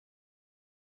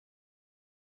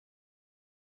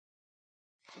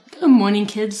Good morning,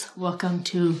 kids. Welcome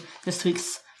to this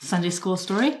week's Sunday School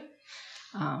story.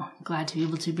 Glad to be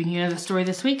able to bring you another story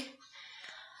this week.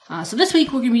 So this week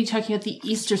we're going to be talking about the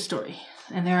Easter story.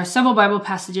 And there are several Bible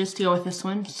passages to go with this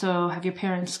one. So have your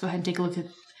parents go ahead and take a look at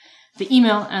the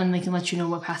email and they can let you know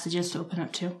what passages to open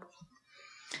up to.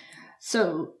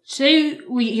 So today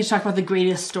we get to talk about the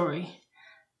greatest story.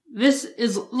 This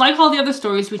is like all the other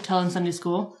stories we tell in Sunday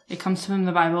school. It comes from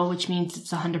the Bible, which means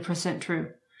it's 100% true.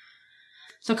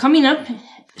 So coming up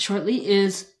shortly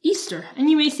is Easter. And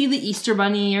you may see the Easter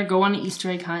bunny or go on an Easter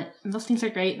egg hunt. And those things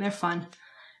are great and they're fun.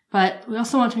 But we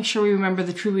also want to make sure we remember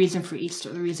the true reason for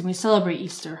Easter, the reason we celebrate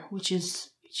Easter, which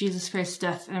is Jesus Christ's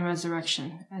death and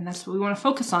resurrection. And that's what we want to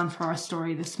focus on for our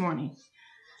story this morning.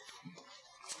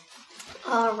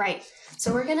 All right.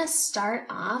 So we're going to start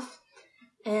off.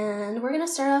 And we're going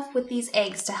to start off with these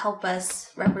eggs to help us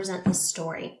represent the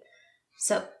story.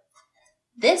 So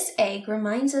this egg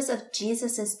reminds us of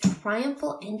Jesus'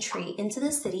 triumphal entry into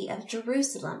the city of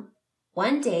Jerusalem.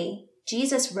 One day,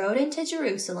 Jesus rode into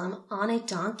Jerusalem on a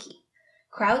donkey.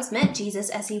 Crowds met Jesus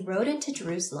as he rode into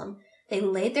Jerusalem. They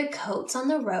laid their coats on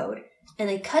the road, and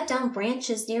they cut down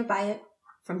branches nearby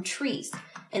from trees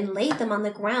and laid them on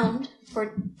the ground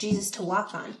for Jesus to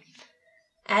walk on.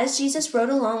 As Jesus rode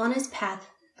along on his path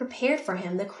prepared for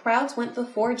him, the crowds went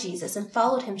before Jesus and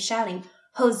followed him, shouting,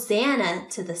 "Hosanna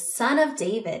to the Son of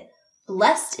David!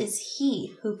 Blessed is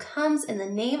he who comes in the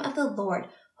name of the Lord!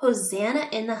 Hosanna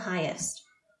in the highest!"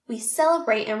 We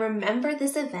celebrate and remember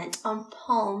this event on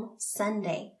Palm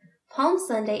Sunday. Palm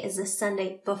Sunday is the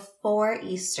Sunday before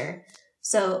Easter.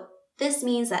 So this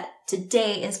means that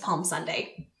today is Palm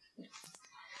Sunday.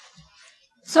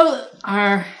 So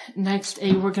our next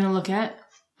egg we're going to look at,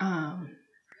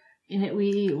 in it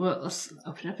let's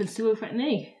open it up and see what we've got in an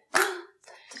egg.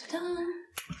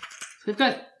 So we've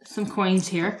got some coins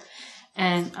here.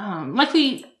 And like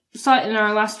we saw in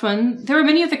our last one, there were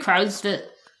many of the crowds that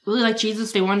really liked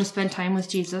Jesus. They wanted to spend time with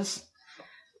Jesus.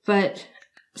 But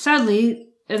sadly,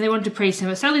 and they wanted to praise him,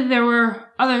 but sadly there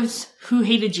were others who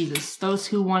hated Jesus. Those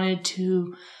who wanted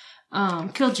to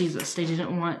kill Jesus. They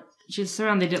didn't want Jesus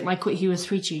around. They didn't like what he was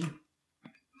preaching.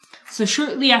 So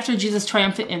shortly after Jesus'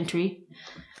 triumphant entry,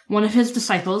 one of his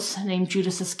disciples, named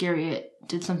Judas Iscariot,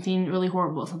 did something really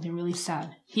horrible, something really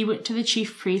sad. He went to the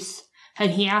chief priests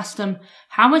and he asked them,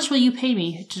 "How much will you pay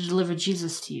me to deliver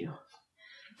Jesus to you?"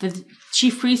 The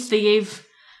chief priests, they gave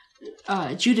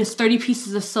Judas 30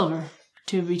 pieces of silver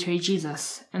to betray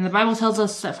Jesus. And the Bible tells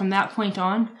us that from that point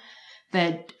on,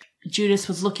 that Judas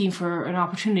was looking for an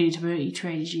opportunity to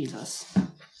betray Jesus.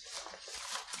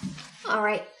 All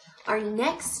right. Our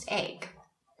next egg.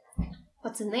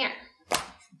 What's in there?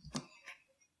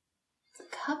 It's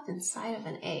a cup inside of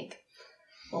an egg.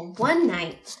 Well, one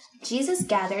night, Jesus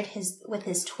gathered with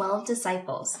his 12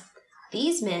 disciples.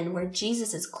 These men were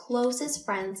Jesus' closest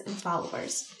friends and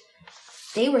followers.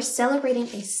 They were celebrating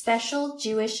a special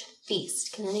Jewish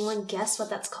feast. Can anyone guess what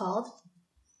that's called?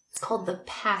 It's called the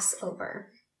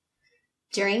Passover.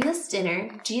 During this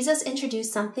dinner, Jesus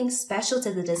introduced something special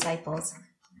to the disciples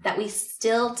that we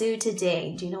still do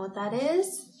today. Do you know what that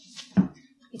is?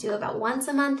 We do about once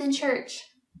a month in church.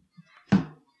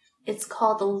 It's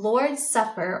called the Lord's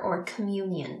Supper or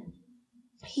communion.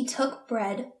 He took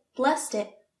bread, blessed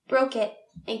it, broke it,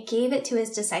 and gave it to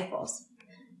his disciples.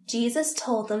 Jesus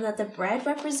told them that the bread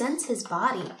represents his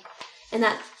body and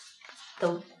that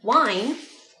the wine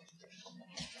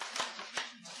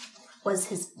was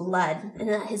his blood and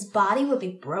that his body would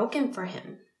be broken for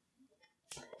him.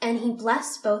 And he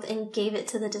blessed both and gave it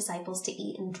to the disciples to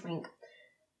eat and drink.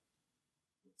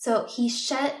 So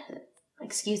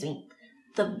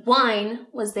the wine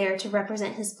was there to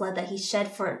represent his blood that he shed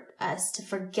for us to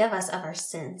forgive us of our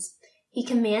sins. He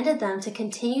commanded them to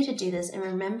continue to do this in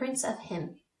remembrance of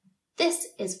him. This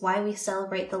is why we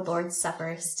celebrate the Lord's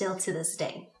Supper still to this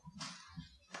day.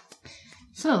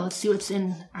 So let's see what's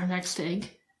in our next egg.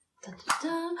 Dun, dun,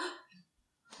 dun.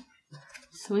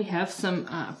 So we have some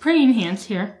praying hands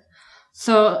here.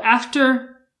 So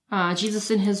after Jesus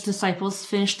and his disciples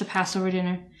finished the Passover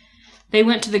dinner, they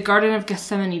went to the Garden of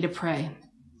Gethsemane to pray.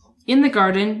 In the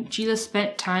garden, Jesus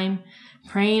spent time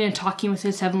praying and talking with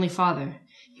his heavenly Father.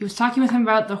 He was talking with him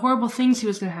about the horrible things he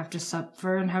was going to have to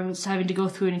suffer and having to go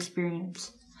through and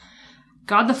experience.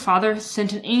 God the Father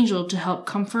sent an angel to help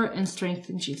comfort and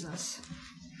strengthen Jesus.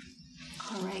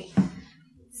 All right.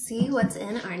 See what's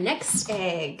in our next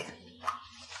egg.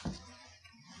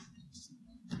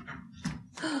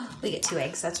 We get 2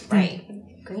 eggs, that's right.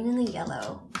 Green and the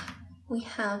yellow. We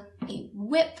have a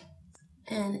whip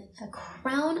and a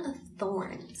crown of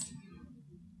thorns.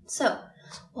 So,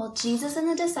 while Jesus and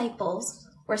the disciples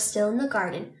were still in the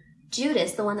garden,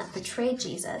 Judas, the one that betrayed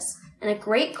Jesus, and a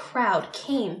great crowd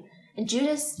came, and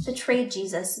Judas betrayed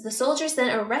Jesus. The soldiers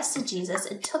then arrested Jesus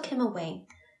and took him away.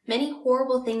 Many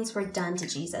horrible things were done to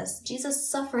Jesus. Jesus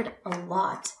suffered a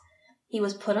lot. He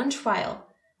was put on trial,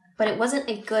 but it wasn't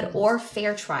a good or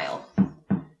fair trial.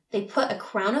 They put a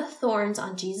crown of thorns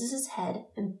on Jesus' head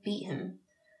and beat him.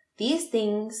 These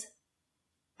things,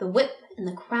 the whip and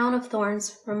the crown of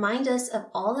thorns, remind us of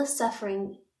all the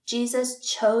suffering Jesus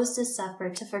chose to suffer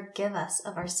to forgive us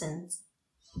of our sins.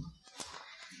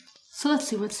 So let's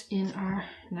see what's in our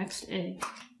next egg.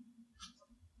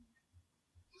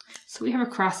 So we have a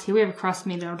cross here. We have a cross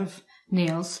made out of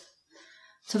nails.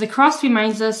 So the cross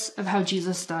reminds us of how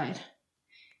Jesus died.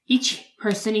 Each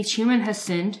person, each human has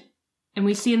sinned, and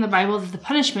we see in the Bible that the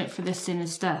punishment for this sin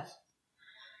is death.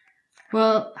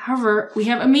 Well, however, we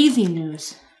have amazing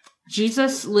news.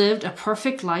 Jesus lived a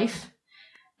perfect life,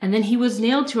 and then he was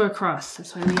nailed to a cross.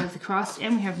 That's why we have the cross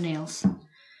and we have nails.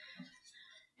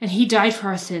 And he died for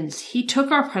our sins. He took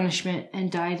our punishment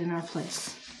and died in our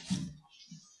place.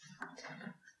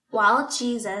 While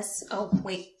Jesus... Oh,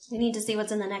 wait. We need to see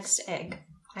what's in the next egg.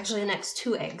 Actually, the next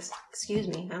 2 eggs. Excuse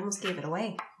me. I almost gave it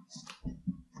away.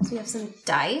 So we have some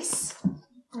dice,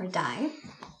 or die.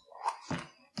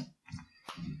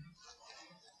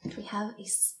 We have a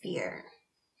spear.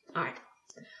 All right.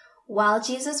 While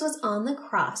Jesus was on the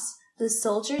cross, the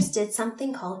soldiers did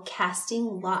something called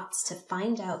casting lots to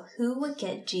find out who would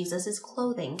get Jesus'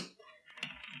 clothing.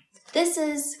 This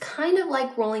is kind of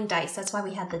like rolling dice. That's why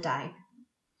we had the die.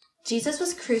 Jesus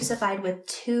was crucified with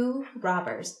 2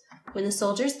 robbers. When the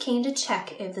soldiers came to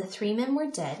check if the 3 men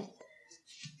were dead,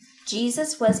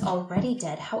 Jesus was already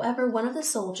dead. However, one of the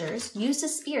soldiers used a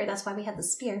spear, that's why we had the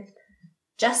spear,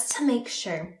 just to make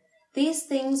sure. These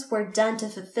things were done to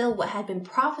fulfill what had been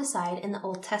prophesied in the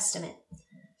Old Testament.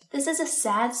 This is a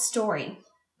sad story,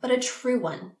 but a true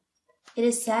one. It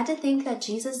is sad to think that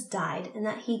Jesus died and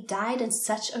that he died in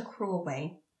such a cruel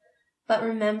way. But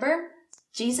remember,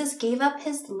 Jesus gave up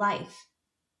his life.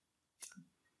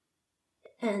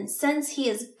 And since he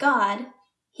is God,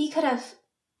 he could have...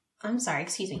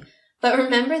 But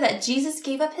remember that Jesus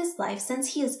gave up his life.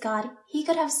 Since he is God, he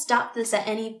could have stopped this at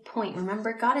any point.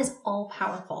 Remember, God is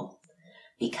all-powerful.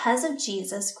 Because of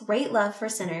Jesus' great love for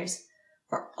sinners,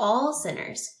 for all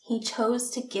sinners, he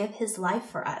chose to give his life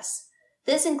for us.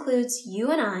 This includes you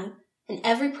and I and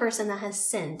every person that has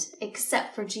sinned,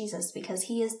 except for Jesus, because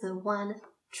he is the one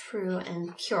true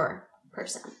and pure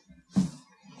person.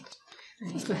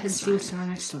 Let's go ahead and see what's in our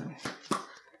next one.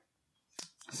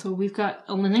 So we've got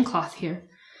a linen cloth here.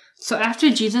 So after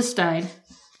Jesus died,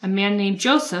 a man named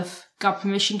Joseph got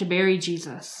permission to bury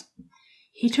Jesus.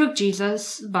 He took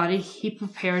Jesus' body, he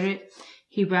prepared it,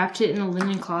 he wrapped it in a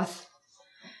linen cloth,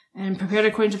 and prepared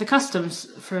according to the customs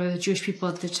for the Jewish people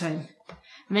at the time.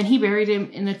 And then he buried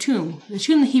him in a tomb. The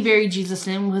tomb that he buried Jesus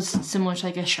in was similar to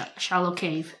like a shallow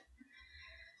cave.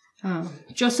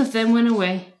 Joseph then went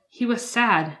away. He was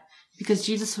sad because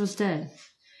Jesus was dead.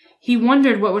 He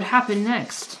wondered what would happen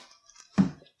next.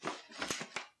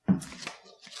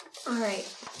 All right.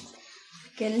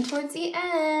 Getting towards the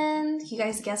end. You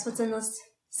guys guess what's in this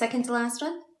second to last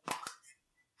one?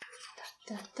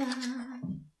 Da, da, da.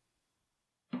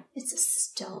 It's a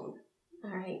stone.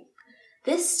 All right.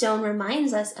 This stone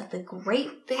reminds us of the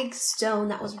great big stone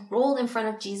that was rolled in front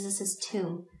of Jesus'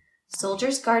 tomb.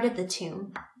 Soldiers guarded the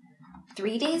tomb.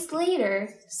 3 days later,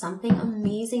 something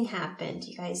amazing happened.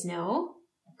 You guys know?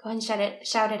 Go ahead and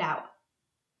shout it out.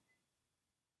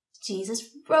 Jesus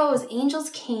rose.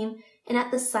 Angels came, and at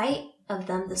the sight of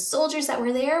them, the soldiers that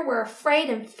were there were afraid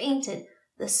and fainted.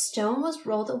 The stone was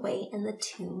rolled away, and the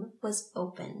tomb was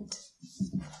opened.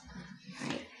 All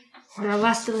right. For our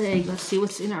last little egg, let's see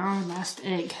what's in our last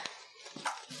egg.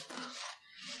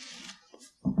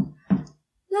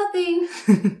 Nothing.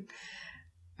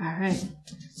 All right.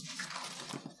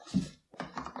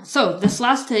 So this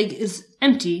last egg is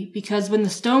empty because when the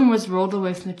stone was rolled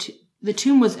away from the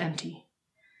tomb was empty.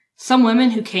 Some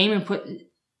women who came and put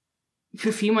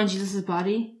perfume on Jesus'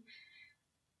 body,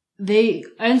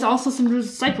 and also some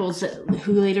disciples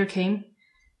who later came,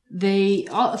 they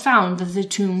all found that the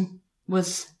tomb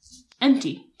was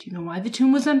empty. Do you know why the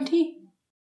tomb was empty?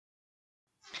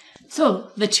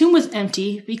 So, the tomb was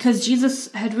empty because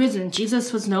Jesus had risen.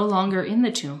 Jesus was no longer in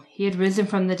the tomb. He had risen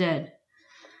from the dead.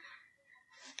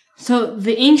 So,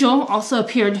 the angel also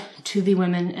appeared to the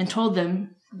women and told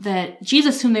them that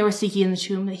Jesus, whom they were seeking in the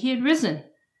tomb, that he had risen,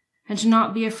 and to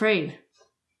not be afraid.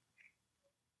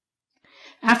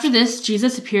 After this,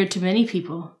 Jesus appeared to many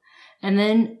people, and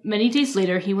then many days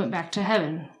later he went back to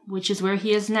heaven, which is where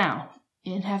he is now,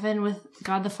 in heaven with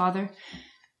God the Father.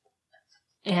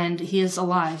 and he is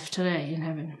alive today in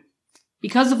heaven.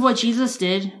 Because of what Jesus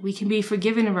did, we can be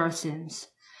forgiven of our sins.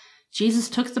 Jesus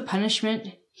took the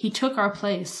punishment. He took our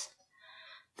place.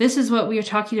 This is what we are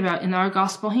talking about in our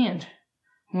gospel hand.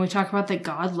 When we talk about that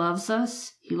God loves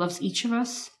us, he loves each of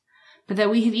us, but that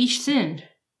we have each sinned,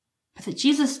 but that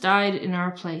Jesus died in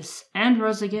our place and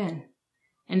rose again.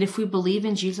 And if we believe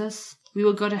in Jesus, we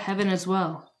will go to heaven as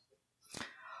well.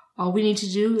 All we need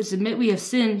to do is admit we have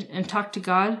sinned and talk to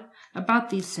God about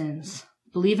these sins.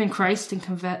 Believe in Christ and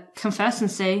confess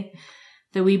and say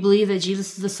that we believe that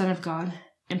Jesus is the Son of God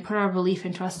and put our belief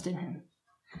and trust in him.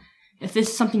 If this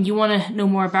is something you want to know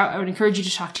more about, I would encourage you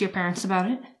to talk to your parents about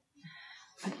it.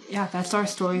 But yeah, that's our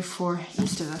story for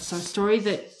Easter. That's our story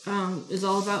that is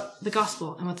all about the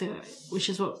gospel and which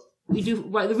is what we do.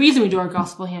 The reason we do our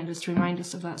gospel hand is to remind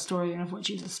us of that story and of what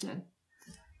Jesus did.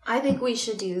 I think we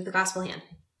should do the gospel hand.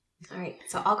 All right,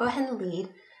 so I'll go ahead and lead.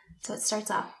 So it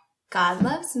starts off, God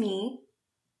loves me.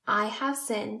 I have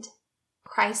sinned.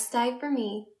 Christ died for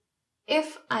me.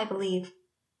 If I believe,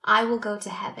 I will go to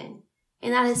heaven.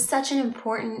 And that is such an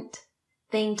important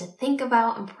thing to think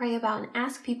about and pray about and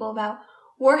ask people about.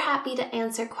 We're happy to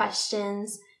answer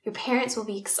questions. Your parents will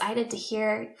be excited to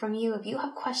hear from you. If you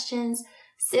have questions,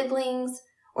 siblings,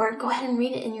 or go ahead and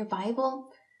read it in your Bible.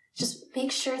 Just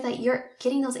make sure that you're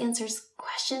getting those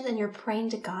questions and you're praying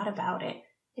to God about it.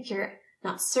 If you're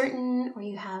not certain or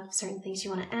you have certain things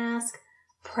you want to ask,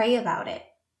 pray about it.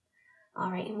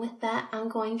 All right, and with that, I'm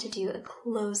going to do a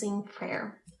closing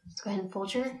prayer. So go ahead and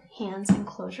fold your hands and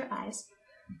close your eyes.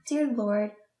 Dear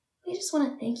Lord, we just want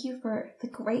to thank you for the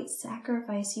great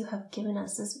sacrifice you have given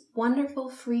us, this wonderful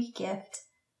free gift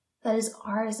that is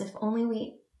ours if only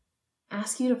we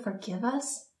ask you to forgive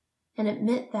us and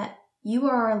admit that you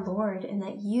are our Lord and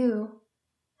that you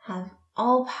have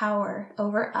all power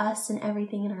over us and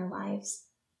everything in our lives.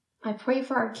 I pray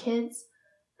for our kids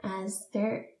as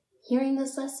they're hearing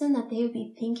this lesson that they would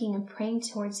be thinking and praying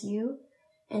towards you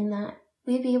and that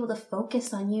we'd be able to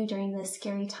focus on you during this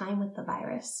scary time with the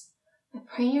virus. I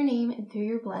pray in your name and through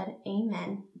your blood.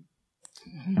 Amen.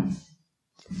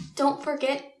 Don't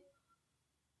forget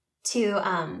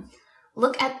to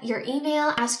look at your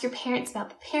email, ask your parents about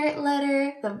the parent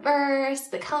letter, the verse,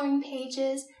 the coloring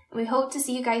pages, and we hope to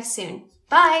see you guys soon.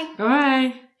 Bye!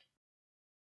 Bye!